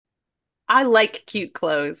I like cute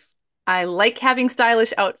clothes. I like having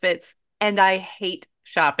stylish outfits, and I hate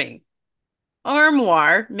shopping.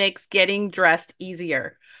 Armoire makes getting dressed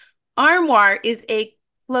easier. Armoire is a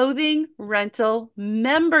clothing rental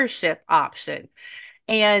membership option.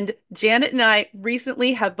 And Janet and I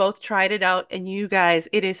recently have both tried it out, and you guys,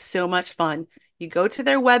 it is so much fun. You go to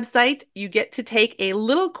their website, you get to take a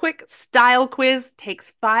little quick style quiz,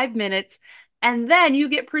 takes 5 minutes, and then you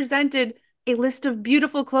get presented a list of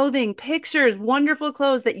beautiful clothing, pictures, wonderful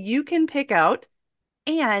clothes that you can pick out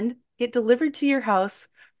and get delivered to your house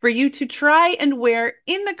for you to try and wear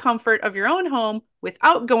in the comfort of your own home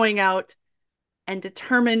without going out and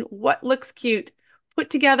determine what looks cute, put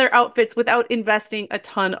together outfits without investing a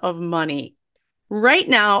ton of money. Right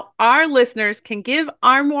now, our listeners can give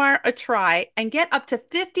Armoire a try and get up to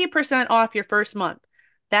 50% off your first month.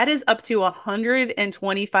 That is up to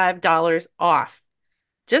 $125 off.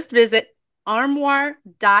 Just visit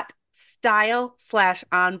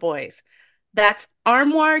armoire.style/onboys. That's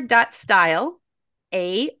armoire.style,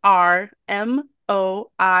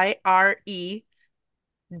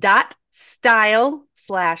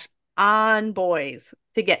 ARMOIRE.style/onboys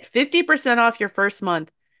to get 50% off your first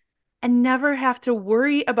month and never have to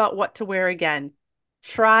worry about what to wear again.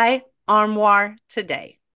 Try Armoire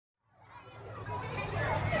today.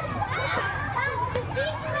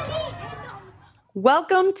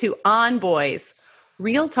 Welcome to On Boys,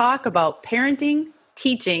 real talk about parenting,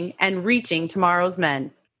 teaching, and reaching tomorrow's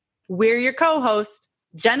men. We're your co-hosts,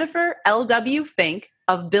 Jennifer L.W. Fink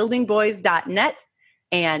of buildingboys.net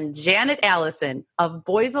and Janet Allison of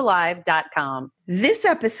boysalive.com. This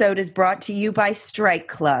episode is brought to you by Strike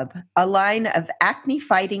Club, a line of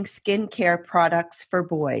acne-fighting skincare products for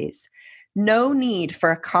boys. No need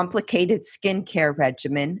for a complicated skincare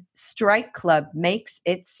regimen. Strike Club makes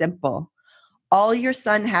it simple. All your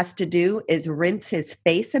son has to do is rinse his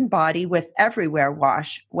face and body with Everywhere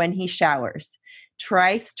Wash when he showers.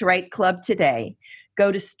 Try Strike Club today.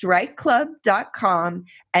 Go to strikeclub.com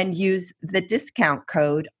and use the discount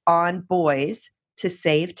code ONBOYS to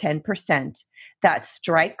save 10%. That's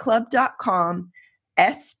strikeclub.com,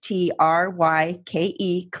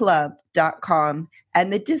 STRYKE club.com,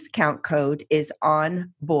 and the discount code is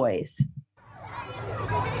ONBOYS.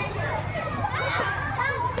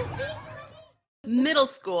 Middle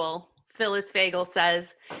school, Phyllis Fagell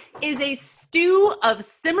says, is a stew of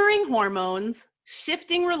simmering hormones,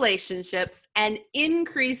 shifting relationships, and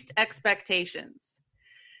increased expectations.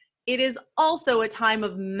 It is also a time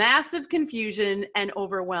of massive confusion and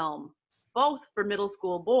overwhelm, both for middle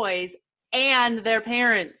school boys and their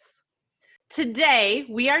parents. Today,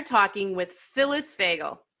 we are talking with Phyllis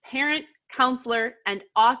Fagell, parent, counselor, and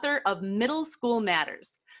author of Middle School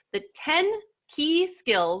Matters, the 10 key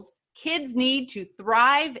skills kids need to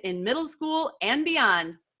thrive in middle school and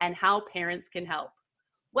beyond, and how parents can help.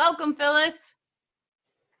 Welcome, Phyllis.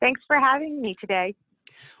 Thanks for having me today.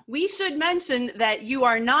 We should mention that you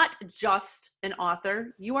are not just an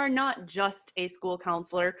author. You are not just a school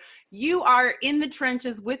counselor. You are in the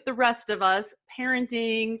trenches with the rest of us,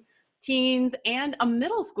 parenting teens and a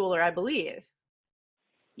middle schooler, I believe.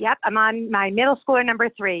 Yep, I'm on my middle schooler number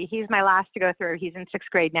 3. He's my last to go through. He's in 6th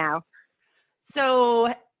grade now.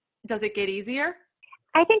 So does it get easier?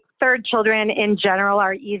 I think third children in general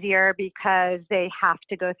are easier because they have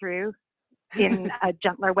to go through in a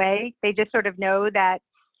gentler way. They just sort of know that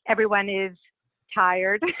everyone is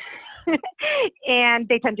tired and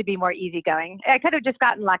they tend to be more easygoing. I could have just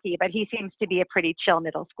gotten lucky, but he seems to be a pretty chill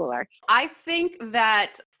middle schooler. I think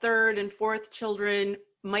that third and fourth children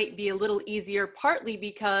might be a little easier, partly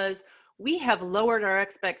because we have lowered our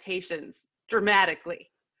expectations dramatically.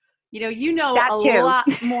 You know That a too. lot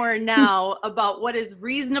more now about what is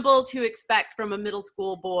reasonable to expect from a middle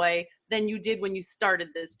school boy than you did when you started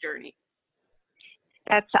this journey.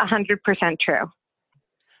 That's 100% true.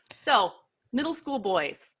 So, middle school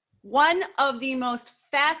boys. One of the most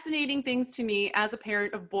fascinating things to me as a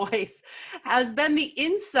parent of boys has been the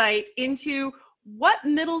insight into what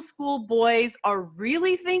middle school boys are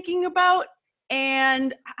really thinking about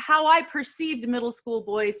and how I perceived middle school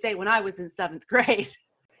boys, say, when I was in 7th grade.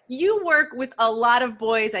 You work with a lot of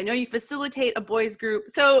boys. I know you facilitate a boys group.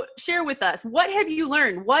 So share with us, what have you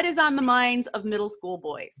learned? What is on the minds of middle school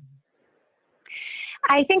boys?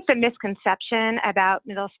 I think the misconception about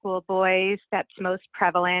middle school boys that's most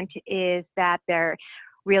prevalent is that they're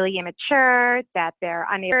really immature, that they're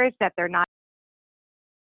unaware, that they're not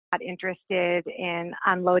interested in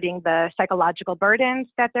unloading the psychological burdens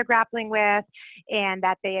that they're grappling with, and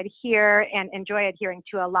that they adhere and enjoy adhering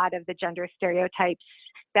to a lot of the gender stereotypes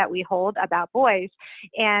that we hold about boys.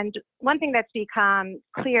 And one thing that's become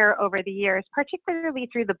clear over the years, particularly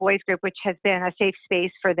through the boys group, which has been a safe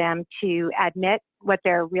space for them to admit what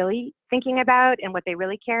they're really thinking about and what they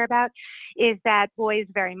really care about, is that boys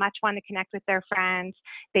very much want to connect with their friends.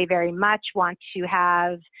 They very much want to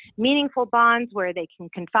have meaningful bonds where they can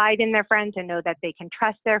confide in their friends and know that they can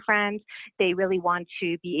trust their friends. They really want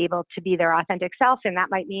to be able to be their authentic self, and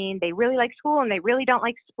that might mean they really like school and they really don't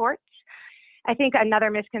like sports. I think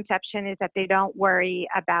another misconception is that they don't worry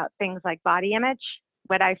about things like body image.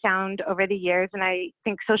 What I found over the years, and I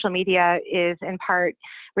think social media is in part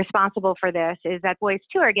responsible for this, is that boys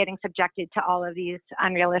too are getting subjected to all of these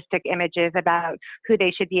unrealistic images about who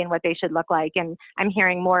they should be and what they should look like. And I'm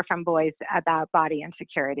hearing more from boys about body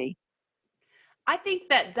insecurity. I think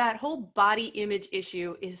that whole body image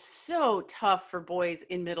issue is so tough for boys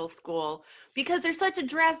in middle school because there's such a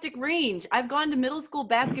drastic range. I've gone to middle school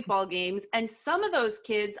basketball games, and some of those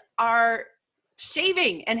kids are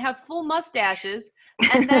shaving and have full mustaches.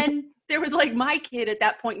 And then there was like my kid at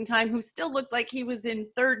that point in time who still looked like he was in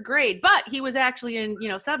third grade, but he was actually in,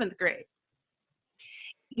 seventh grade.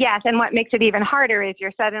 Yes, and what makes it even harder is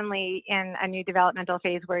you're suddenly in a new developmental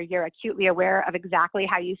phase where you're acutely aware of exactly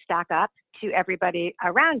how you stack up to everybody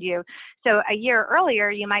around you. So a year earlier,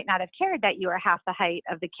 you might not have cared that you were half the height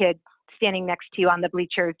of the kid standing next to you on the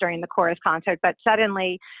bleachers during the chorus concert, but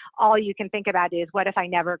suddenly all you can think about is, what if I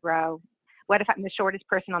never grow? What if I'm the shortest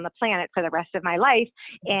person on the planet for the rest of my life?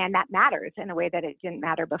 And that matters in a way that it didn't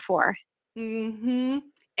matter before. Mm-hmm.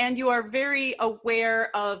 And you are very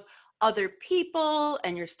aware of other people,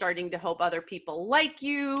 and you're starting to hope other people like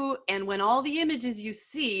you. And when all the images you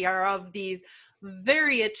see are of these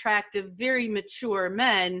very attractive, very mature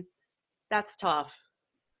men, that's tough.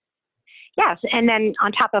 Yes, and then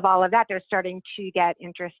on top of all of that, they're starting to get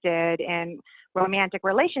interested in romantic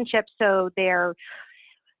relationships, so they're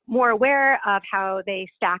more aware of how they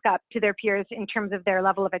stack up to their peers in terms of their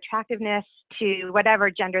level of attractiveness to whatever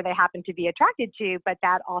gender they happen to be attracted to, but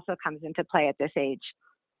that also comes into play at this age.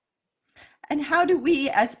 And how do we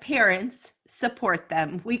as parents support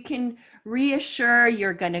them? We can reassure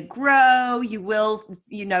you're going to grow. You will,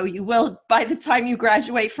 by the time you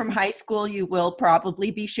graduate from high school, you will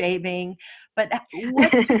probably be shaving. But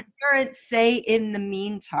what do parents say in the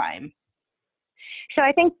meantime? So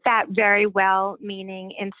I think that very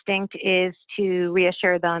well-meaning instinct is to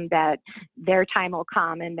reassure them that their time will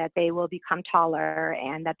come and that they will become taller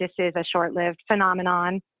and that this is a short-lived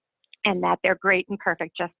phenomenon and that they're great and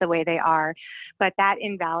perfect just the way they are. But that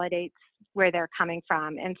invalidates where they're coming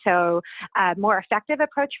from. And so a more effective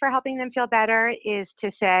approach for helping them feel better is to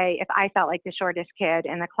say, if I felt like the shortest kid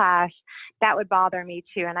in the class, that would bother me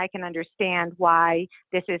too. And I can understand why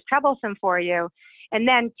this is troublesome for you. And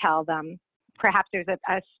then tell them, perhaps there's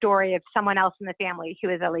a story of someone else in the family who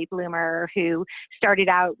is a late bloomer who started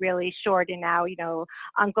out really short and now,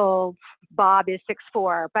 Uncle Bob is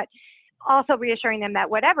 6'4", but also reassuring them that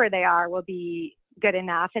whatever they are will be good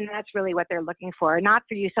enough. And that's really what they're looking for. Not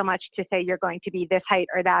for you so much to say you're going to be this height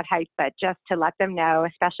or that height, but just to let them know,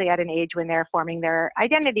 especially at an age when they're forming their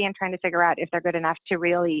identity and trying to figure out if they're good enough, to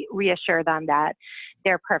really reassure them that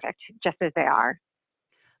they're perfect just as they are.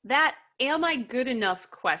 That "am I good enough"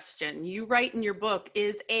 question you write in your book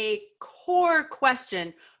is a core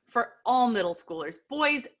question for all middle schoolers,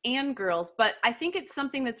 boys and girls. But I think it's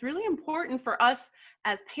something that's really important for us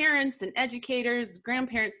as parents and educators,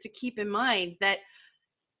 grandparents, to keep in mind, that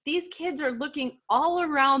these kids are looking all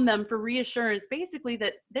around them for reassurance, basically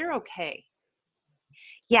that they're okay.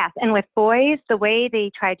 Yes, and with boys, the way they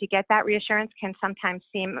try to get that reassurance can sometimes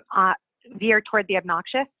seem veer toward the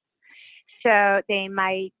obnoxious. So they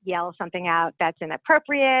might yell something out that's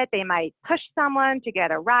inappropriate. They might push someone to get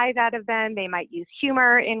a rise out of them. They might use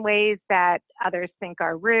humor in ways that others think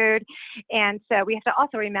are rude. And so we have to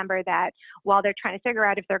also remember that while they're trying to figure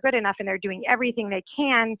out if they're good enough and they're doing everything they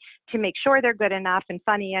can to make sure they're good enough and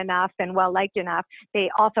funny enough and well-liked enough, they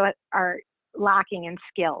also are lacking in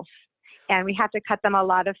skills. And we have to cut them a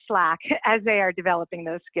lot of slack as they are developing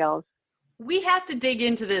those skills. We have to dig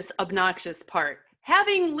into this obnoxious part.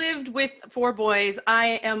 Having lived with 4 boys,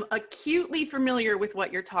 I am acutely familiar with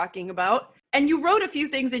what you're talking about. And you wrote a few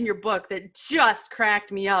things in your book that just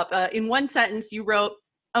cracked me up. In one sentence, you wrote,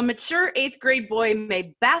 "A mature 8th grade boy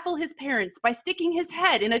may baffle his parents by sticking his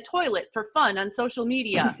head in a toilet for fun on social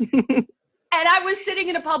media." And I was sitting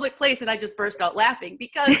in a public place and I just burst out laughing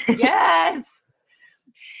because, yes,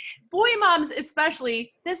 boy moms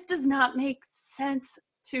especially, this does not make sense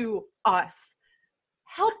to us.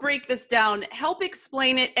 Help break this down, help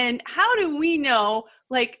explain it, and how do we know,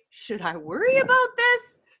 should I worry about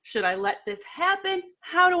this? Should I let this happen?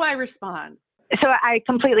 How do I respond? So I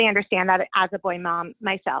completely understand that as a boy mom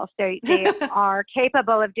myself. They are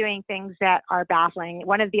capable of doing things that are baffling.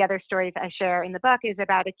 One of the other stories I share in the book is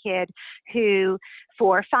about a kid who,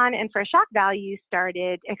 for fun and for shock value,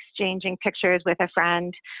 started exchanging pictures with a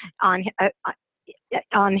friend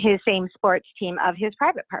on his same sports team of his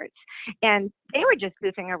private parts. And they were just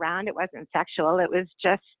goofing around. It wasn't sexual. It was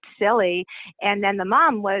just silly. And then the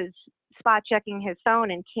mom was spot checking his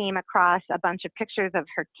phone and came across a bunch of pictures of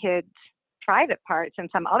her kids' private parts and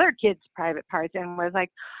some other kids' private parts and was like,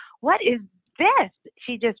 what is this?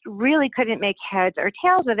 She just really couldn't make heads or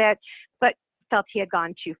tails of it, but felt he had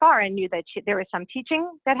gone too far and knew that there was some teaching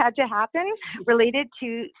that had to happen related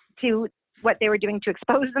to what they were doing to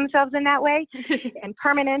expose themselves in that way and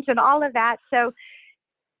permanence and all of that. So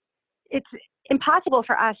it's impossible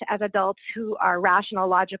for us as adults who are rational,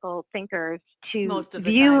 logical thinkers to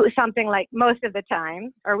view something like most of the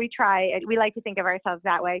time, or we like to think of ourselves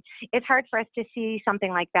that way. It's hard for us to see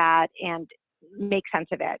something like that and make sense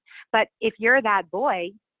of it. But if you're that boy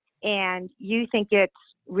and you think it's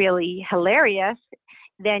really hilarious,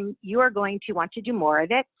 then you are going to want to do more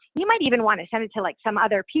of it. You might even want to send it to like some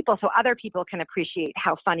other people so other people can appreciate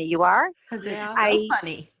how funny you are. Because it's so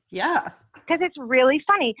funny. Yeah. Because it's really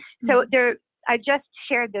funny. So I just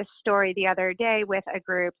shared this story the other day with a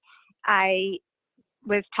group. I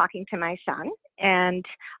was talking to my son, and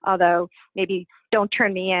although maybe don't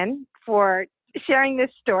turn me in for sharing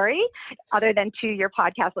this story other than to your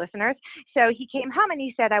podcast listeners. So he came home and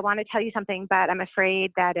he said, I want to tell you something, but I'm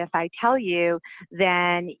afraid that if I tell you,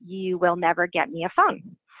 then you will never get me a phone.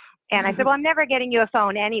 And I said, well, I'm never getting you a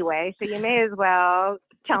phone anyway, so you may as well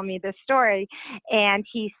tell me this story. And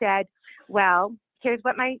he said, well, here's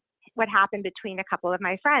what happened between a couple of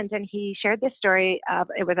my friends. And he shared this story of,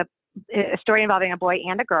 it was a story involving a boy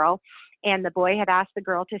and a girl. And the boy had asked the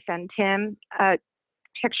girl to send him a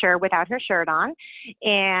picture without her shirt on.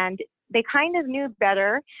 And they kind of knew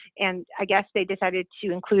better. And I guess they decided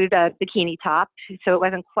to include a bikini top, so it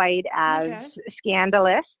wasn't quite as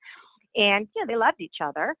scandalous. And they loved each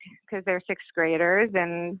other because they're sixth graders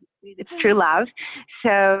and it's true love.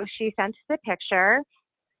 So she sent the picture,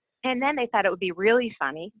 and then they thought it would be really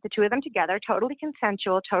funny. The two of them together, totally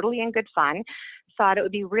consensual, totally in good fun, thought it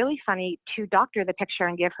would be really funny to doctor the picture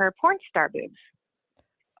and give her porn star boobs.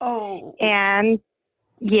 Oh. And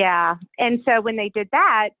yeah. And so when they did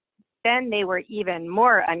that, then they were even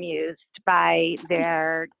more amused by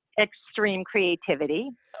their extreme creativity.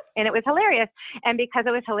 And it was hilarious. And because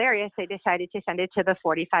it was hilarious, they decided to send it to the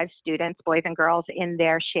 45 students, boys and girls, in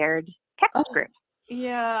their shared text group.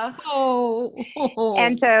 Yeah. Oh.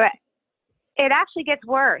 And so it actually gets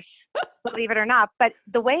worse, believe it or not. But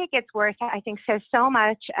the way it gets worse, I think, says so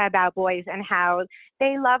much about boys and how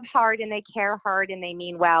they love hard and they care hard and they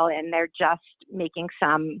mean well, and they're just making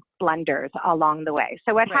some blunders along the way.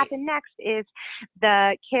 So what happened next is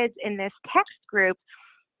the kids in this text group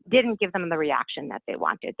didn't give them the reaction that they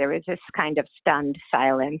wanted. There was this kind of stunned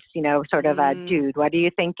silence, sort of a, dude, what are you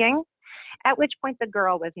thinking? At which point the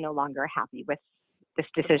girl was no longer happy with this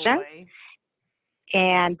decision.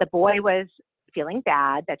 And the boy was feeling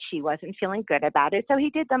bad that she wasn't feeling good about it. So he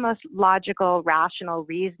did the most logical, rational,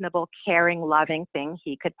 reasonable, caring, loving thing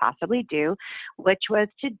he could possibly do, which was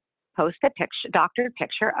to post a doctored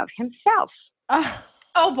picture of himself.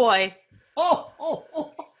 Oh boy.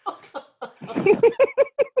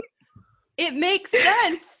 It makes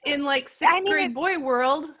sense in like sixth grade boy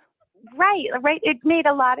world. Right. It made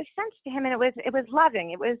a lot of sense to him, and it was loving.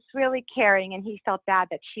 It was really caring, and he felt bad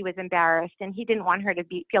that she was embarrassed, and he didn't want her to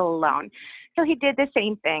feel alone. So he did the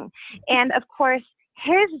same thing. And of course,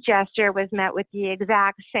 his gesture was met with the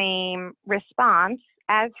exact same response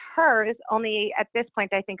as hers, only at this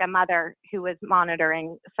point, I think a mother who was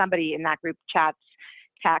monitoring somebody in that group chat's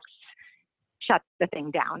texts shut the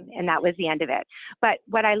thing down, and that was the end of it. But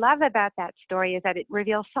what I love about that story is that it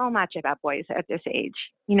reveals so much about boys at this age.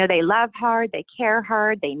 They love hard, they care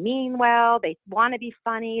hard, they mean well, they want to be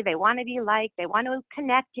funny, they want to be liked, they want to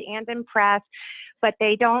connect and impress, but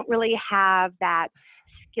they don't really have that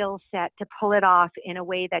skill set to pull it off in a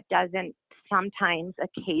way that doesn't sometimes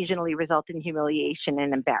occasionally result in humiliation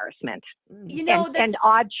and embarrassment. And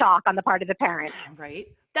odd shock on the part of the parent. Right.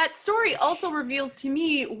 That story also reveals to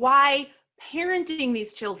me why parenting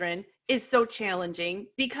these children is so challenging,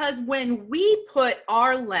 because when we put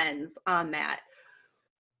our lens on that,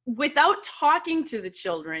 without talking to the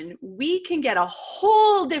children, we can get a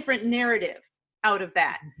whole different narrative out of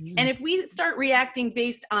that. Mm-hmm. And if we start reacting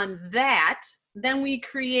based on that, then we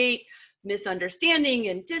create misunderstanding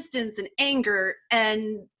and distance and anger,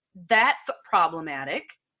 and that's problematic.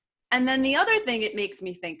 And then the other thing it makes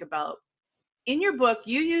me think about, in your book,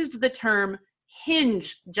 you used the term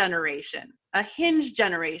hinge generation, a hinge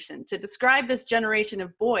generation to describe this generation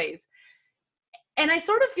of boys. And I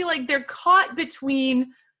sort of feel like they're caught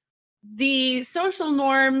between the social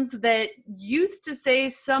norms that used to say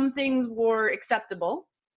some things were acceptable,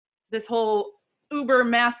 this whole uber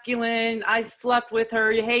masculine, I slept with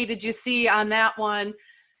her, hey, did you see on that one?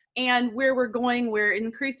 And where we're going, where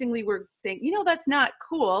increasingly we're saying, that's not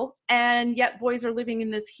cool. And yet boys are living in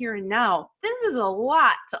this here and now. This is a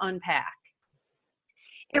lot to unpack.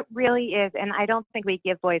 It really is. And I don't think we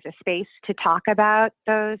give boys a space to talk about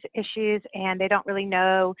those issues, and they don't really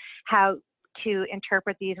know how to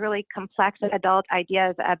interpret these really complex adult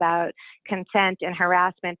ideas about consent and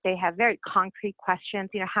harassment. They have very concrete questions.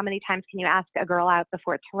 How many times can you ask a girl out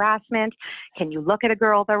before it's harassment? Can you look at a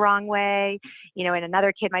girl the wrong way? And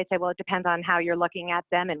another kid might say, well, it depends on how you're looking at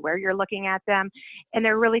them and where you're looking at them. And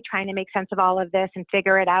they're really trying to make sense of all of this and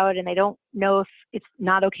figure it out. And they don't know if it's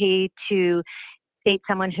not okay to date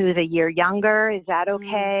someone who's a year younger. Is that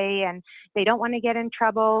okay? And they don't want to get in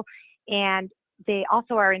trouble. And they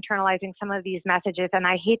also are internalizing some of these messages. And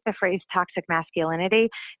I hate the phrase toxic masculinity,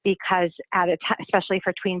 because especially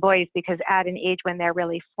for tween boys, because at an age when they're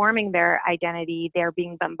really forming their identity, they're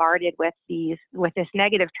being bombarded with this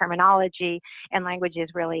negative terminology, and language is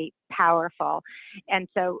really powerful. And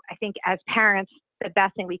so I think as parents, the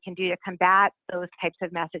best thing we can do to combat those types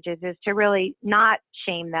of messages is to really not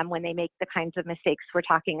shame them when they make the kinds of mistakes we're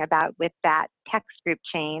talking about with that text group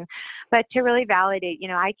chain, but to really validate,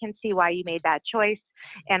 I can see why you made that choice,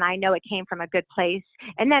 and I know it came from a good place,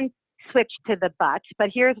 and then switch to the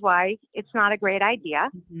but here's why it's not a great idea.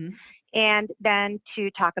 Mm-hmm. And then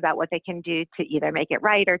to talk about what they can do to either make it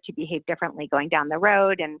right or to behave differently going down the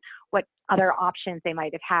road, and what other options they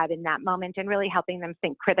might have had in that moment, and really helping them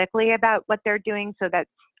think critically about what they're doing, so that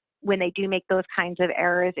when they do make those kinds of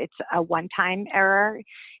errors, it's a one-time error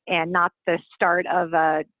and not the start of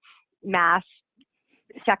a mass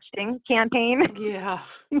sexting campaign. Yeah.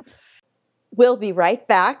 We'll be right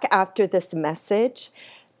back after this message,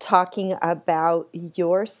 talking about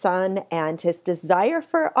your son and his desire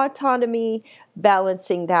for autonomy,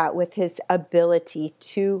 balancing that with his ability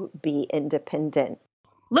to be independent.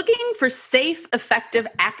 Looking for safe, effective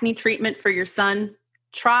acne treatment for your son?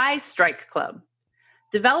 Try Strike Club.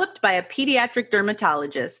 Developed by a pediatric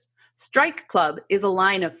dermatologist, Strike Club is a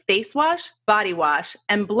line of face wash, body wash,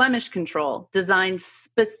 and blemish control designed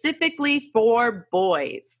specifically for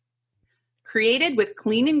boys. Created with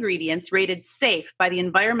clean ingredients rated safe by the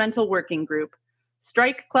Environmental Working Group,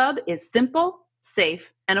 Strike Club is simple,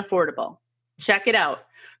 safe, and affordable. Check it out.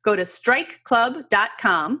 Go to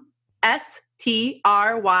strikeclub.com, STRYKE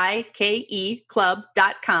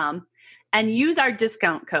club.com, and use our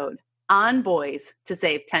discount code ONBOYS to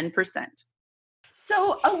save 10%.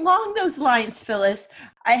 So along those lines, Phyllis,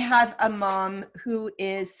 I have a mom who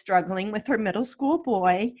is struggling with her middle school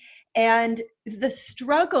boy, and the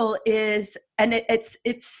struggle is, and it's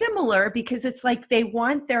similar, because it's like they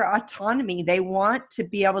want their autonomy. They want to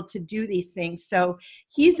be able to do these things. So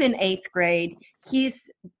he's in 8th grade.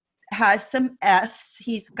 Has some F's.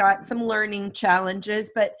 He's got some learning challenges,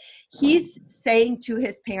 but he's saying to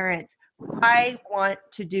his parents, I want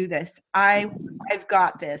to do this. I've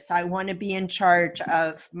got this. I want to be in charge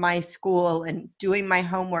of my school and doing my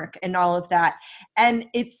homework and all of that. And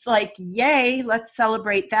it's like, yay, let's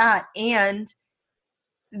celebrate that. And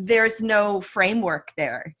there's no framework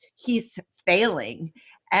there. He's failing.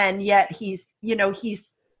 And yet he's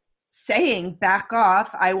saying, back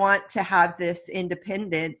off. I want to have this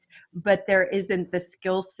independence, but there isn't the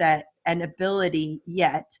skill set and ability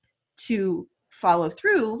yet to follow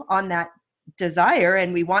through on that desire.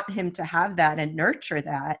 And we want him to have that and nurture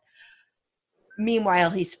that.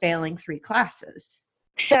 Meanwhile, he's failing 3 classes.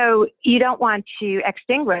 So you don't want to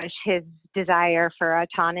extinguish his desire for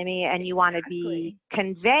autonomy, and you want to be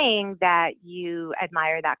conveying that you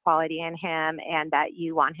admire that quality in him and that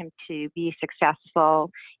you want him to be successful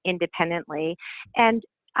independently. And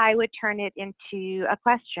I would turn it into a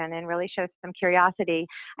question and really show some curiosity.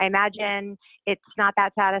 I imagine it's not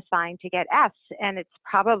that satisfying to get F's, and it's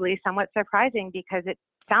probably somewhat surprising because it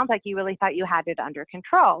sounds like you really thought you had it under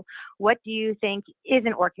control. What do you think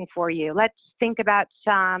isn't working for you? Let's think about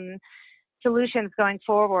some solutions going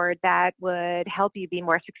forward that would help you be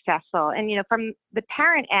more successful. And, from the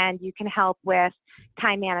parent end, you can help with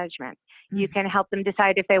time management. You can help them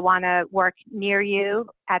decide if they want to work near you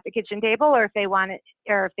at the kitchen table, or if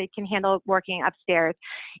they can handle working upstairs.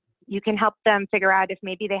 You can help them figure out if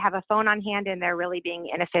maybe they have a phone on hand and they're really being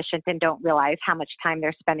inefficient and don't realize how much time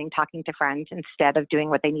they're spending talking to friends instead of doing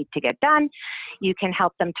what they need to get done. You can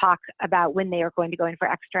help them talk about when they are going to go in for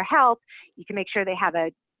extra help. You can make sure they have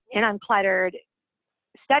an uncluttered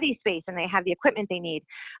study space and they have the equipment they need.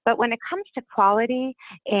 But when it comes to quality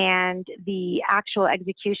and the actual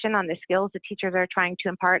execution on the skills the teachers are trying to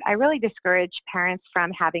impart, I really discourage parents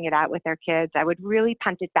from having it out with their kids. I would really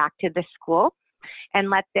punt it back to the school and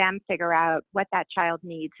let them figure out what that child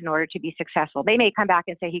needs in order to be successful. They may come back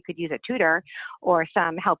and say he could use a tutor or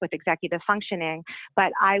some help with executive functioning,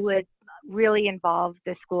 but I would really involve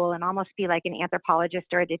the school and almost be like an anthropologist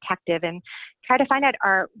or a detective and try to find out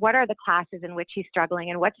what are the classes in which he's struggling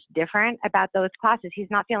and what's different about those classes.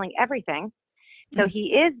 He's not feeling everything. So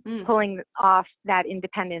he is pulling off that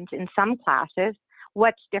independence in some classes.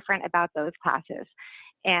 What's different about those classes?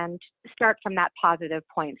 And start from that positive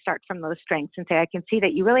point, start from those strengths and say, I can see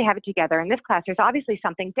that you really have it together. In this class, there's obviously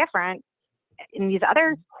something different in these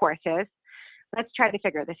other courses. Let's try to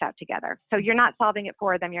figure this out together. So you're not solving it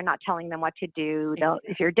for them. You're not telling them what to do.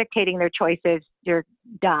 If you're dictating their choices, you're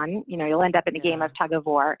done. You'll end up in a game of tug of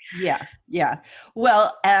war. Yeah.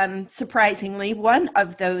 Well, surprisingly, one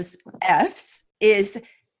of those F's is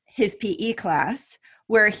his PE class,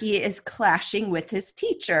 where he is clashing with his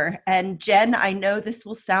teacher. And Jen, I know this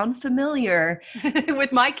will sound familiar.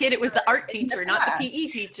 With my kid, it was the art teacher, not the PE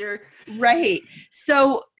teacher. Right.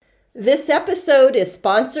 So this episode is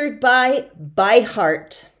sponsored by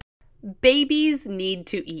ByHeart. Babies need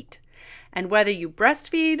to eat. And whether you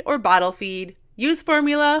breastfeed or bottle feed, use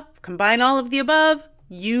formula, combine all of the above,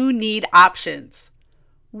 you need options.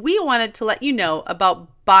 We wanted to let you know about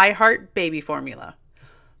ByHeart baby formula.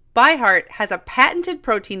 ByHeart has a patented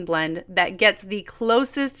protein blend that gets the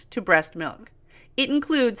closest to breast milk. It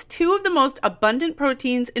includes 2 of the most abundant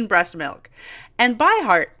proteins in breast milk. And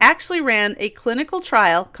ByHeart actually ran a clinical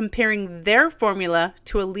trial comparing their formula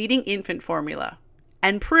to a leading infant formula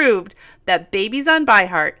and proved that babies on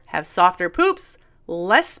ByHeart have softer poops,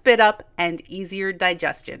 less spit up, and easier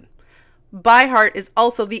digestion. ByHeart is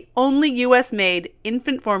also the only US-made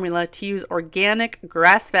infant formula to use organic,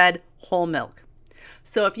 grass-fed whole milk.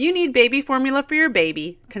 So if you need baby formula for your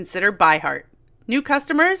baby, consider ByHeart. New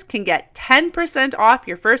customers can get 10% off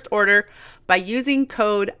your first order by using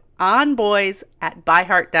code ONBOYS at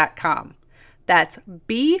byheart.com. That's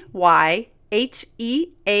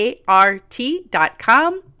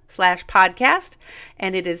BYHEART.com/podcast,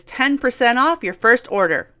 and it is 10% off your first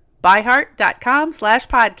order.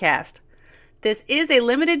 byheart.com/podcast. This is a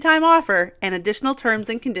limited time offer, and additional terms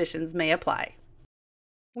and conditions may apply.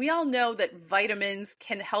 We all know that vitamins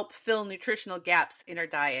can help fill nutritional gaps in our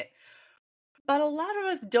diet. But a lot of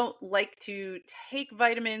us don't like to take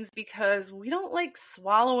vitamins because we don't like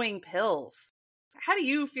swallowing pills. How do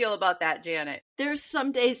you feel about that, Janet? There's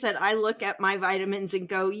some days that I look at my vitamins and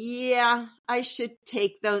go, yeah, I should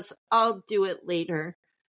take those. I'll do it later.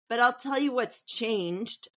 But I'll tell you what's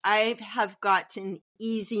changed. I have gotten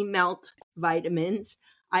easy melt vitamins.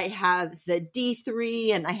 I have the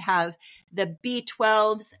D3 and I have the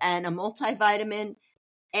B12s and a multivitamin.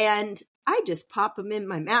 And I just pop them in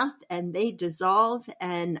my mouth and they dissolve,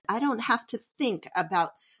 and I don't have to think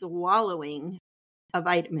about swallowing a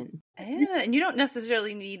vitamin. Yeah, and you don't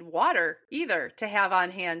necessarily need water either to have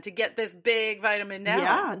on hand to get this big vitamin down.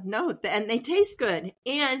 Yeah, no, and they taste good.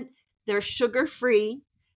 And they're sugar-free.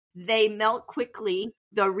 They melt quickly.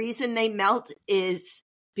 The reason they melt is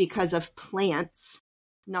because of plants,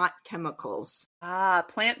 not chemicals.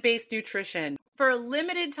 Plant-based nutrition. For a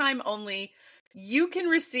limited time only, you can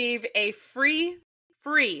receive a free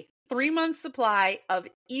 3-month supply of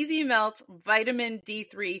Easy Melt Vitamin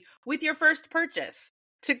D3 with your first purchase.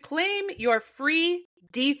 To claim your free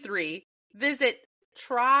D3, visit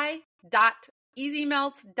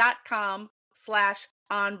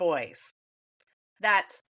try.easymelts.com/onboys.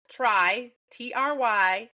 That's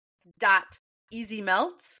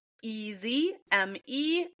try.easymelts,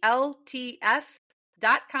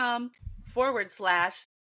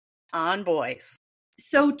 EZMELTS.com/onboys.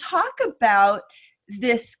 So talk about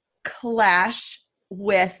this clash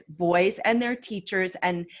with boys and their teachers,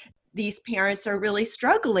 and these parents are really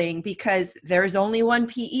struggling because there's only one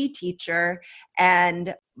PE teacher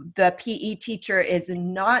and the PE teacher is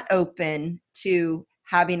not open to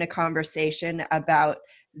having a conversation about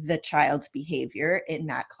the child's behavior in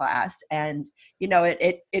that class. And, you know,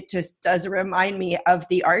 it just does remind me of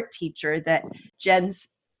the art teacher that Jen's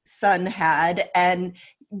son had. And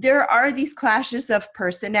there are these clashes of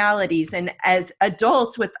personalities. And as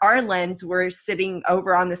adults with our lens, we're sitting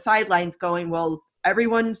over on the sidelines going, well,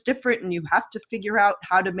 everyone's different and you have to figure out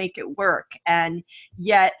how to make it work. And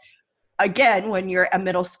yet, again, when you're a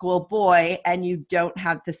middle school boy and you don't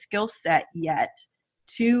have the skill set yet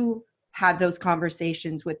to have those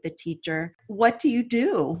conversations with the teacher, what do you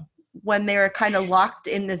do? when they're kind of locked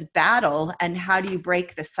in this battle, and how do you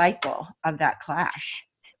break the cycle of that clash?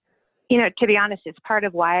 To be honest, it's part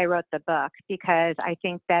of why I wrote the book, because I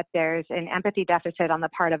think that there's an empathy deficit on the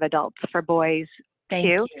part of adults for boys Thank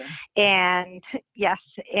too. you. And yes,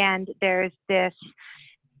 and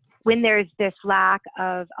when there's this lack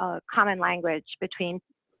of common language between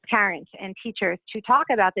parents and teachers to talk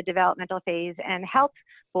about the developmental phase and help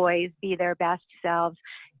boys be their best selves,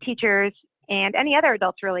 teachers and any other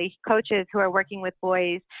adults, really, coaches who are working with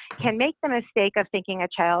boys, can make the mistake of thinking a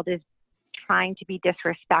child is trying to be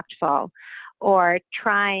disrespectful or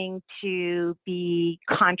trying to be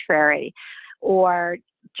contrary or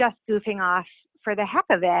just goofing off for the heck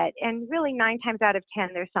of it. And really 9 times out of 10,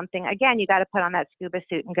 there's something, again, you got to put on that scuba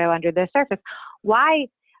suit and go under the surface.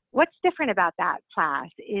 What's different about that class?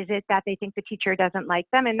 Is it that they think the teacher doesn't like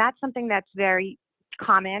them? And that's something that's very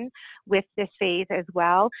common with this phase as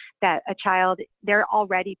well, that a child, they're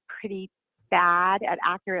already pretty bad at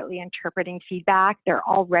accurately interpreting feedback. They're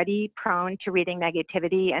already prone to reading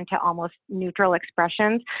negativity and to almost neutral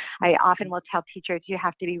expressions. I often will tell teachers, you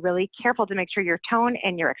have to be really careful to make sure your tone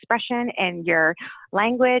and your expression and your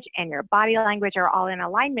language and your body language are all in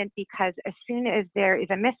alignment, because as soon as there is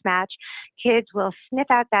a mismatch, kids will sniff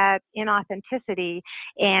out that inauthenticity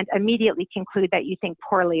and immediately conclude that you think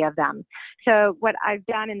poorly of them. So what I've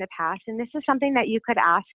done in the past, and this is something that you could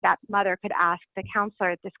ask, that mother could ask the counselor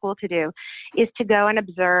at the school to do, is to go and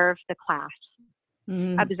observe the class.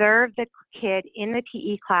 Observe the kid in the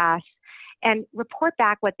PE class and report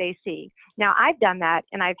back what they see. Now, I've done that,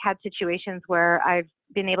 and I've had situations where I've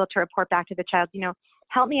been able to report back to the child,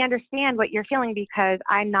 help me understand what you're feeling, because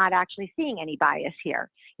I'm not actually seeing any bias here.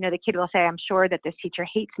 The kid will say, I'm sure that this teacher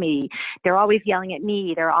hates me. They're always yelling at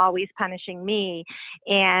me. They're always punishing me.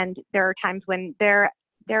 And there are times when they're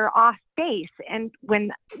off base. And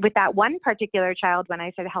with that one particular child, when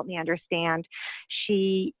I said, help me understand,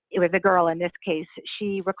 it was a girl in this case,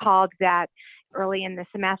 she recalled that early in the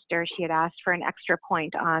semester, she had asked for an extra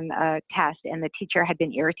point on a test, and the teacher had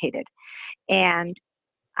been irritated. And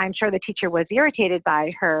I'm sure the teacher was irritated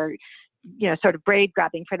by her, sort of braid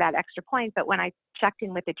grabbing for that extra point. But when I checked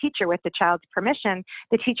in with the teacher with the child's permission,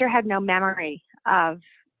 the teacher had no memory of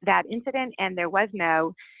that incident, and there was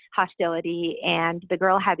no hostility, and the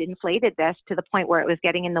girl had inflated this to the point where it was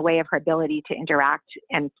getting in the way of her ability to interact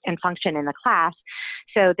and function in the class.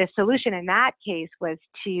 So the solution in that case was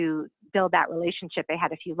to build that relationship. They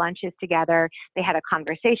had a few lunches together. They had a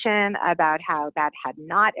conversation about how that had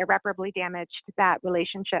not irreparably damaged that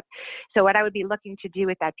relationship. So what I would be looking to do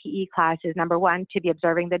with that PE class is, number one, to be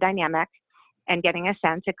observing the dynamic and getting a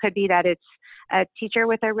sense. It could be that it's a teacher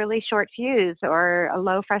with a really short fuse or a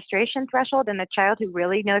low frustration threshold, and a child who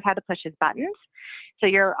really knows how to push his buttons. So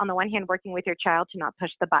you're, on the one hand, working with your child to not push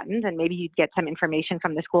the buttons, and maybe you'd get some information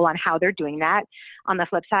from the school on how they're doing that. On the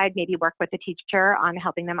flip side, maybe work with the teacher on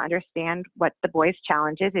helping them understand what the boy's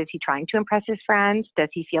challenge is. Is he trying to impress his friends? Does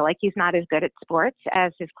he feel like he's not as good at sports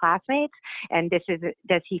as his classmates? And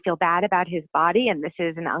does he feel bad about his body, and this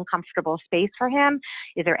is an uncomfortable space for him?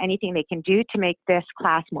 Is there anything they can do to make this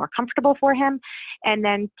class more comfortable for him? And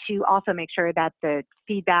then to also make sure that the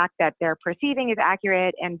feedback that they're perceiving is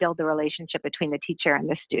accurate, and build the relationship between the teacher and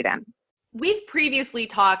the student. We've previously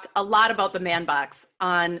talked a lot about the man box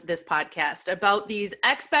on this podcast, about these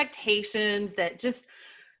expectations that just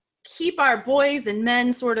keep our boys and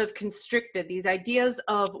men sort of constricted, these ideas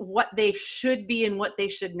of what they should be and what they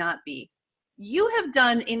should not be. You have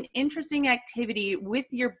done an interesting activity with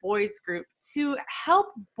your boys group to help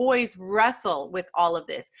boys wrestle with all of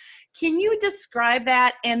this. Can you describe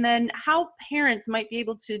that, and then how parents might be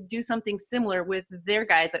able to do something similar with their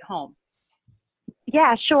guys at home?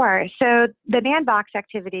 Yeah, sure. So the man box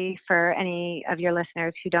activity, for any of your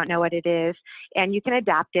listeners who don't know what it is, and you can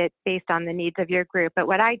adapt it based on the needs of your group. But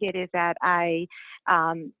what I did is that I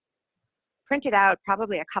printed out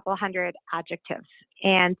probably a couple hundred adjectives,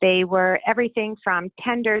 and they were everything from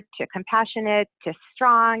tender to compassionate to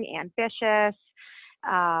strong, ambitious,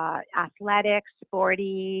 athletic,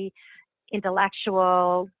 sporty,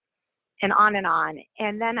 intellectual, and on and on.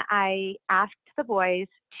 And then I asked the boys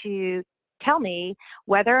to tell me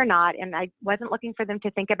whether or not, and I wasn't looking for them to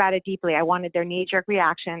think about it deeply, I wanted their knee-jerk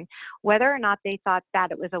reaction, whether or not they thought that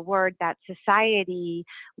it was a word that society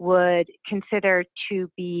would consider to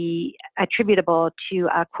be attributable to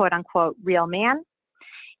a quote-unquote real man.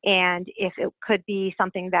 And if it could be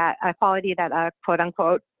something that, a quality that a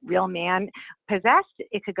quote-unquote real man possessed,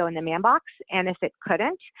 it could go in the man box. And if it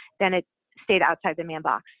couldn't, then it stayed outside the man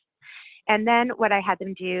box. And then what I had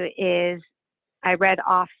them do is I read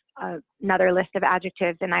off another list of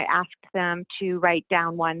adjectives, and I asked them to write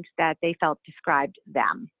down ones that they felt described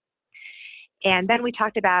them. And then we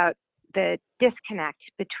talked about the disconnect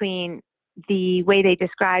between the way they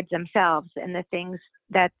described themselves and the things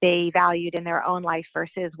that they valued in their own life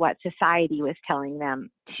versus what society was telling them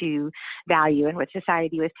to value and what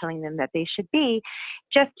society was telling them that they should be,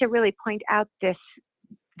 just to really point out this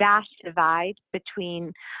vast divide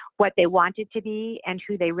between what they wanted to be and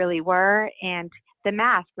who they really were, and the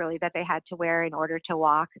mask really that they had to wear in order to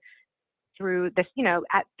walk through this,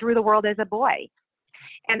 through the world as a boy.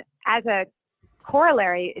 And as a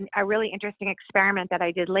corollary, a really interesting experiment that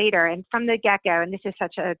I did later, and from the get-go, and this is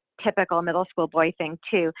such a typical middle school boy thing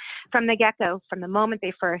too, from the get-go, from the moment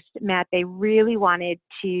they first met, they really wanted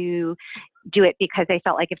to do it because they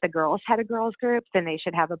felt like if the girls had a girls group, then they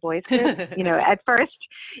should have a boys group. At first,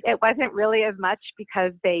 it wasn't really as much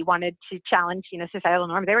because they wanted to challenge, societal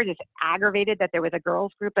norms. They were just aggravated that there was a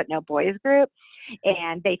girls group but no boys group.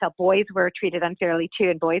 And they felt boys were treated unfairly too,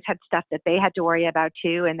 and boys had stuff that they had to worry about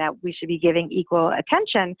too, and that we should be giving equal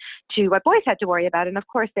attention to what boys had to worry about. And of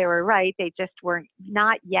course, they were right. They just were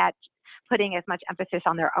not yet putting as much emphasis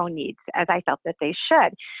on their own needs as I felt that they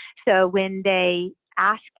should. So when they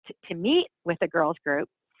asked to meet with a girls group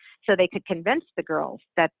so they could convince the girls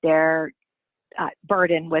that their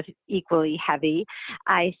burden was equally heavy,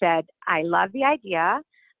 I said, I love the idea,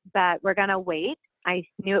 but we're going to wait. I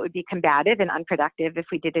knew it would be combative and unproductive if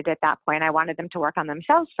we did it at that point. I wanted them to work on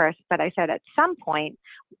themselves first, but I said at some point,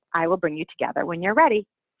 I will bring you together when you're ready.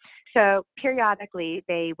 So periodically,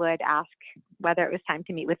 they would ask whether it was time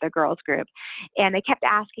to meet with the girls group. And they kept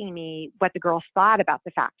asking me what the girls thought about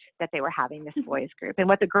the fact that they were having this boys group and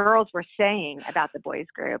what the girls were saying about the boys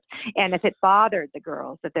group, and if it bothered the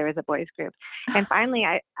girls that there was a boys group. And finally,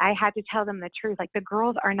 I had to tell them the truth. Like, the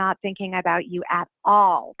girls are not thinking about you at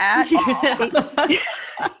all. At all.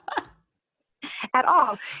 At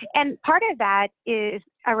all. And part of that is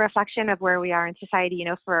a reflection of where we are in society.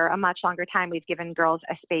 For a much longer time, we've given girls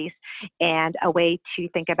a space and a way to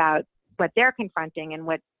think about what they're confronting and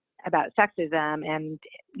what about sexism and,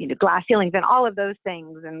 glass ceilings and all of those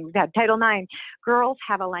things. And we've had Title IX. Girls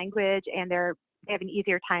have a language, and they have an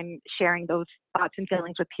easier time sharing those thoughts and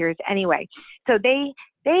feelings with peers anyway. So they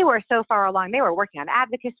were so far along. They were working on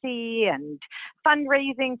advocacy and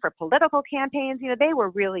fundraising for political campaigns. They were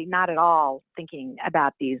really not at all thinking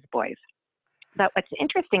about these boys. But what's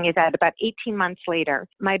interesting is that about 18 months later,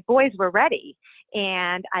 my boys were ready,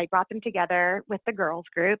 and I brought them together with the girls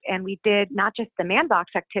group, and we did not just the man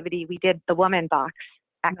box activity, we did the woman box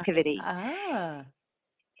activity. Ah.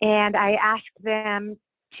 And I asked them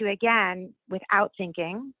to, again, without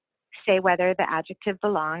thinking, say whether the adjective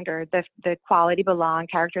belonged or the quality belonged,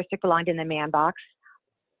 characteristic belonged in the man box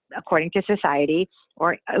according to society,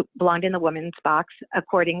 or belonged in the woman's box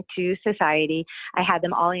according to society. I had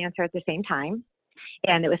them all answer at the same time.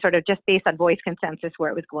 And it was sort of just based on voice consensus where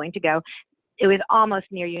it was going to go. It was almost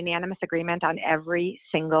near unanimous agreement on every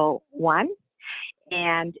single one.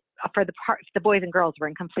 And for the boys and girls were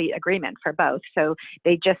in complete agreement for both. So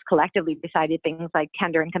they just collectively decided things like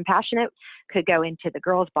tender and compassionate could go into the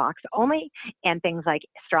girls box only, and things like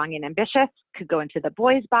strong and ambitious could go into the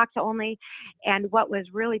boys box only. And what was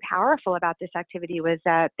really powerful about this activity was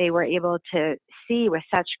that they were able to see with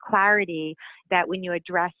such clarity that when you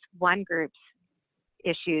address one group's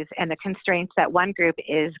issues and the constraints that one group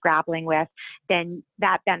is grappling with, then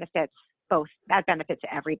that benefits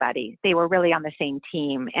everybody. They were really on the same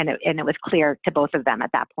team, and it was clear to both of them at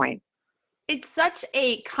that point. It's such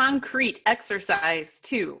a concrete exercise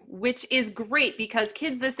too, which is great because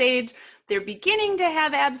kids this age, they're beginning to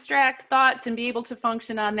have abstract thoughts and be able to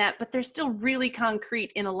function on that, but they're still really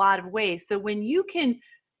concrete in a lot of ways. So when you can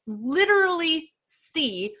literally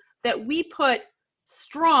see that we put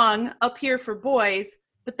strong up here for boys,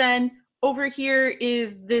 but then over here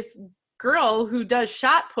is this girl who does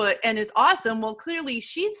shot put and is awesome. Well, clearly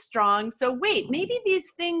she's strong. So wait, maybe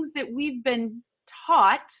these things that we've been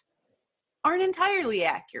taught aren't entirely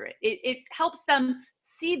accurate. It helps them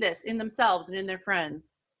see this in themselves and in their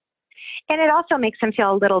friends. And it also makes them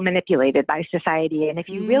feel a little manipulated by society. And if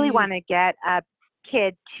you really want to get a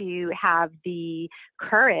kid to have the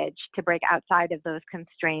courage to break outside of those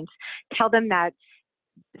constraints, tell them that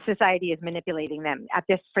society is manipulating them.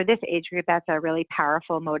 For this age group, that's a really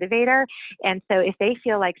powerful motivator. And so if they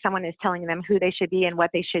feel like someone is telling them who they should be and what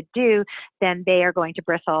they should do, then they are going to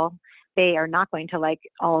bristle. They are not going to like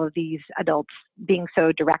all of these adults being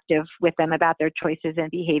so directive with them about their choices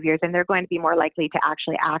and behaviors, and they're going to be more likely to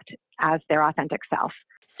actually act as their authentic self.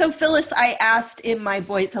 So Phyllis, I asked in my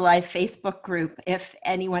Boys Alive Facebook group if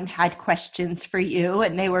anyone had questions for you,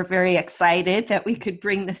 and they were very excited that we could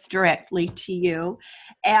bring this directly to you.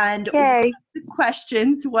 And one of the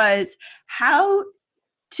questions was, how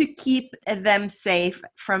to keep them safe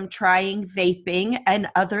from trying vaping and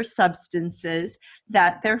other substances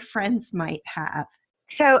that their friends might have?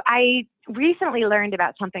 So I recently learned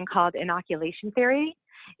about something called inoculation theory.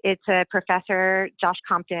 It's a professor, Josh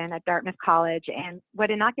Compton at Dartmouth College. And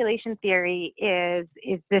what inoculation theory is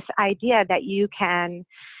this idea that you can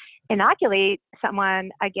inoculate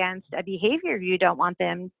someone against a behavior you don't want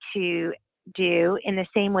them to do in the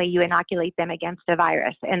same way you inoculate them against a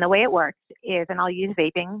virus. And the way it works is, and I'll use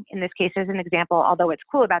vaping in this case as an example, although what's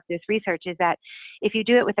cool about this research is that if you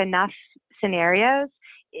do it with enough scenarios,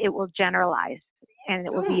 it will generalize and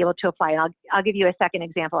it will be able to apply. And I'll give you a second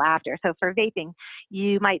example after. So for vaping,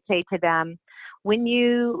 you might say to them, when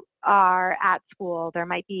you are at school, there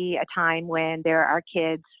might be a time when there are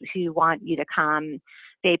kids who want you to come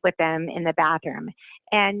vape with them in the bathroom.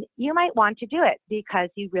 And you might want to do it because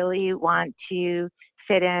you really want to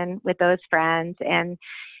fit in with those friends. And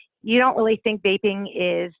you don't really think vaping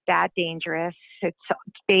is that dangerous. It's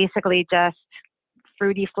basically just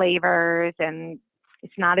fruity flavors and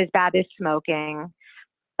it's not as bad as smoking.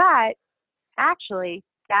 But actually,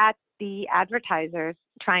 that's the advertisers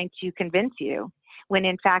trying to convince you, when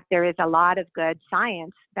in fact there is a lot of good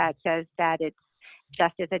science that says that it's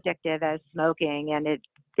just as addictive as smoking, and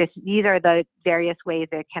these are the various ways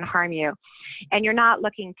it can harm you. And you're not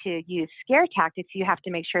looking to use scare tactics. You have to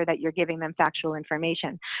make sure that you're giving them factual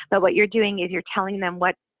information. But what you're doing is you're telling them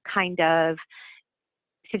what kind of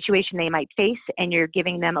situation they might face, and you're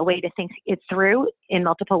giving them a way to think it through in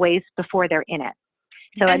multiple ways before they're in it.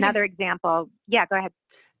 So another example, yeah, go ahead.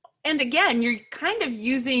 And again, you're kind of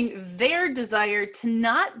using their desire to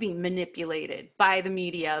not be manipulated by the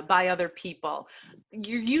media, by other people.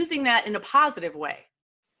 You're using that in a positive way.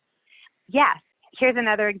 Yes. Here's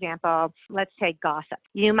another example. Let's say gossip.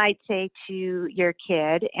 You might say to your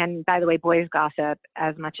kid, and by the way, boys gossip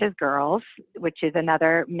as much as girls, which is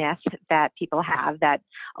another myth that people have, that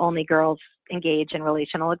only girls engage in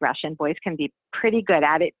relational aggression. Boys can be pretty good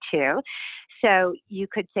at it too. So you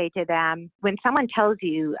could say to them, when someone tells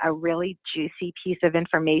you a really juicy piece of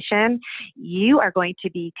information, you are going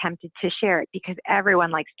to be tempted to share it because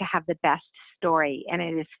everyone likes to have the best story, and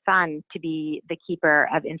it is fun to be the keeper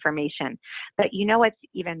of information. But you know what's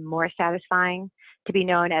even more satisfying? To be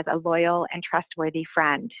known as a loyal and trustworthy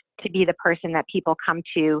friend, to be the person that people come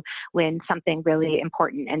to when something really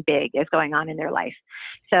important and big is going on in their life.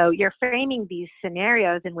 So you're framing these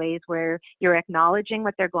scenarios in ways where you're acknowledging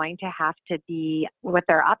what they're going to have to be, what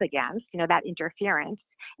they're up against, that interference.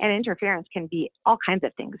 And interference can be all kinds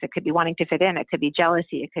of things. It could be wanting to fit in. It could be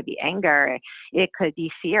jealousy. It could be anger. It could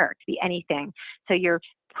be fear. It could be anything. So you're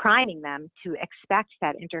priming them to expect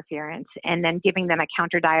that interference and then giving them a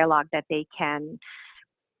counter dialogue that they can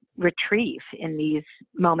retrieve in these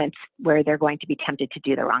moments where they're going to be tempted to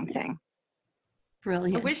do the wrong thing.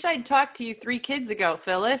 Brilliant. I wish I'd talked to you 3 kids ago,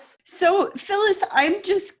 Phyllis. So, Phyllis, I'm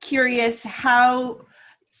just curious how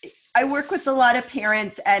I work with a lot of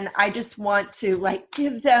parents, and I just want to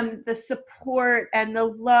give them the support and the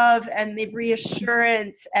love and the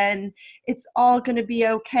reassurance, and it's all going to be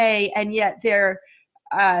okay. And yet they're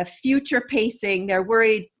future pacing. They're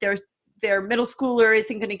worried their middle schooler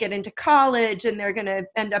isn't going to get into college and they're going to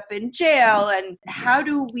end up in jail. And how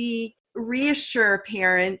do we reassure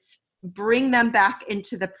parents, bring them back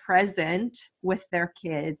into the present with their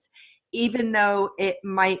kids, even though it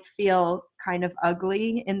might feel kind of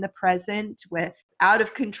ugly in the present with out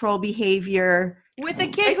of control behavior? With a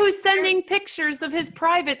kid who's sending pictures of his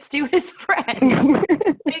privates to his friend.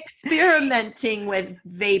 Experimenting with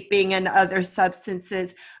vaping and other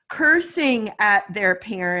substances, cursing at their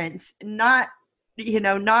parents, not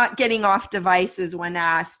getting off devices when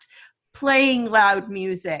asked, playing loud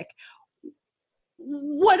music.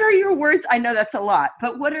 What are your words? I know that's a lot,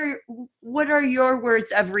 but what are your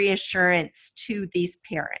words of reassurance to these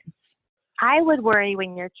parents? I would worry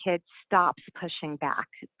when your kid stops pushing back,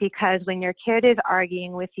 because when your kid is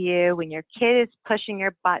arguing with you, when your kid is pushing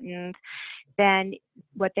your buttons, then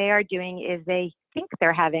what they are doing is they think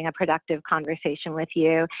they're having a productive conversation with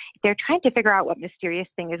you. They're trying to figure out what mysterious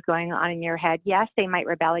thing is going on in your head. Yes, they might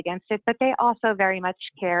rebel against it, but they also very much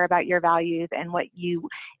care about your values and what you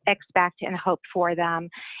expect and hope for them.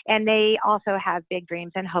 And they also have big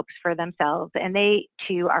dreams and hopes for themselves. And they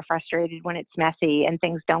too are frustrated when it's messy and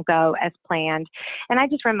things don't go as planned. And I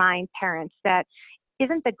just remind parents that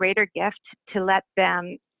isn't the greater gift to let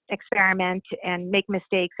them experiment and make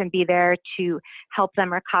mistakes and be there to help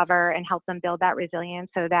them recover and help them build that resilience,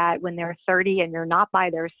 so that when they're 30 and you're not by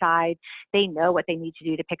their side, they know what they need to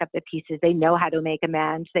do to pick up the pieces. They know how to make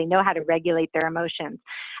amends. They know how to regulate their emotions.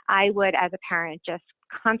 I would, as a parent, just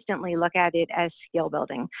constantly look at it as skill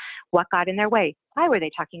building. What got in their way? Why were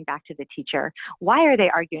they talking back to the teacher? Why are they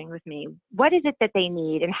arguing with me? What is it that they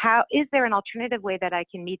need? And how is there an alternative way that I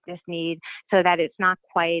can meet this need so that it's not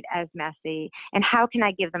quite as messy? And how can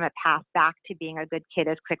I give them a path back to being a good kid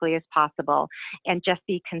as quickly as possible and just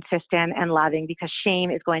be consistent and loving, because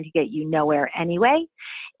shame is going to get you nowhere anyway.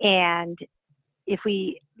 And if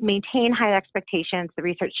we maintain high expectations, the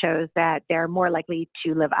research shows that they're more likely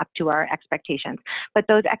to live up to our expectations. But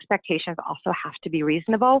those expectations also have to be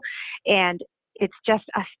reasonable. And it's just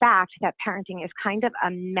a fact that parenting is kind of a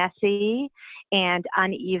messy and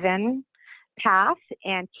uneven path,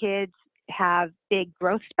 and kids have big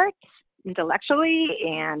growth spurts intellectually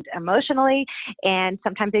and emotionally, and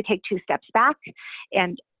sometimes they take 2 steps back.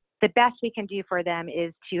 And the best we can do for them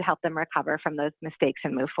is to help them recover from those mistakes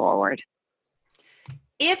and move forward.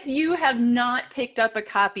 If you have not picked up a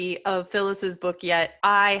copy of Phyllis's book yet,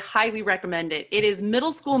 I highly recommend it. It is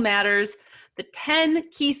Middle School Matters, the 10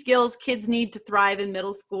 key skills kids need to thrive in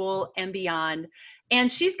middle school and beyond.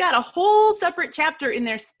 And she's got a whole separate chapter in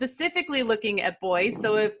there specifically looking at boys.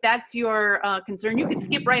 So if that's your concern, you can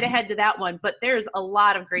skip right ahead to that one. But there's a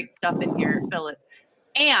lot of great stuff in here, Phyllis.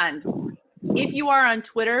 And if you are on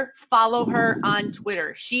Twitter, follow her on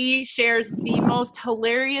Twitter. She shares the most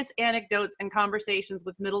hilarious anecdotes and conversations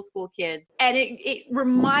with middle school kids. And it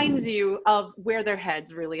reminds you of where their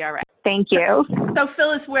heads really are at. Thank you. So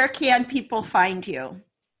Phyllis, where can people find you?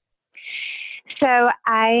 So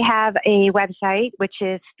I have a website, which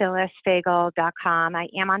is phyllisfagell.com. I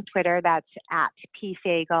am on Twitter. That's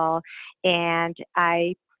 @pfagell. And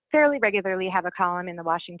I fairly regularly have a column in the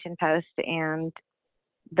Washington Post and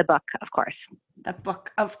the book, of course. The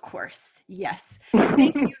book, of course. Yes.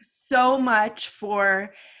 Thank you so much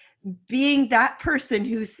for being that person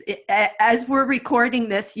who's, as we're recording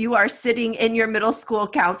this, you are sitting in your middle school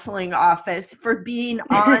counseling office, for being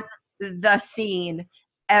on the scene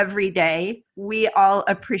every day. We all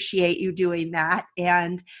appreciate you doing that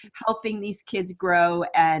and helping these kids grow,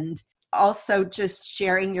 and also just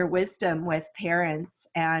sharing your wisdom with parents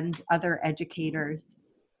and other educators.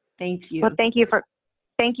 Thank you. Well, thank you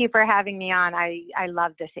for having me on. I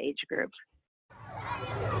love this age group.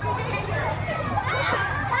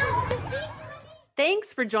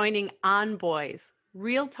 Thanks for joining On Boys,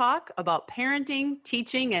 real talk about parenting,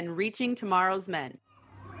 teaching, and reaching tomorrow's men.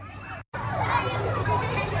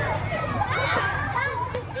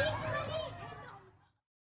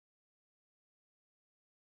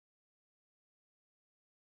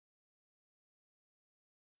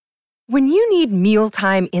 When you need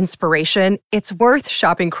mealtime inspiration, it's worth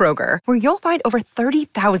shopping Kroger, where you'll find over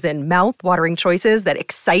 30,000 mouth-watering choices that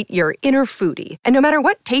excite your inner foodie. And no matter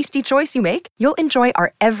what tasty choice you make, you'll enjoy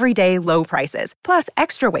our everyday low prices, plus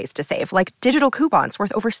extra ways to save, like digital coupons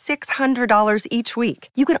worth over $600 each week.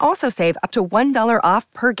 You can also save up to $1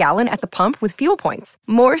 off per gallon at the pump with fuel points.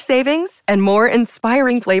 More savings and more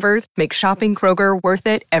inspiring flavors make shopping Kroger worth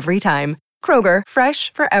it every time. Kroger,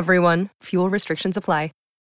 fresh for everyone. Fuel restrictions apply.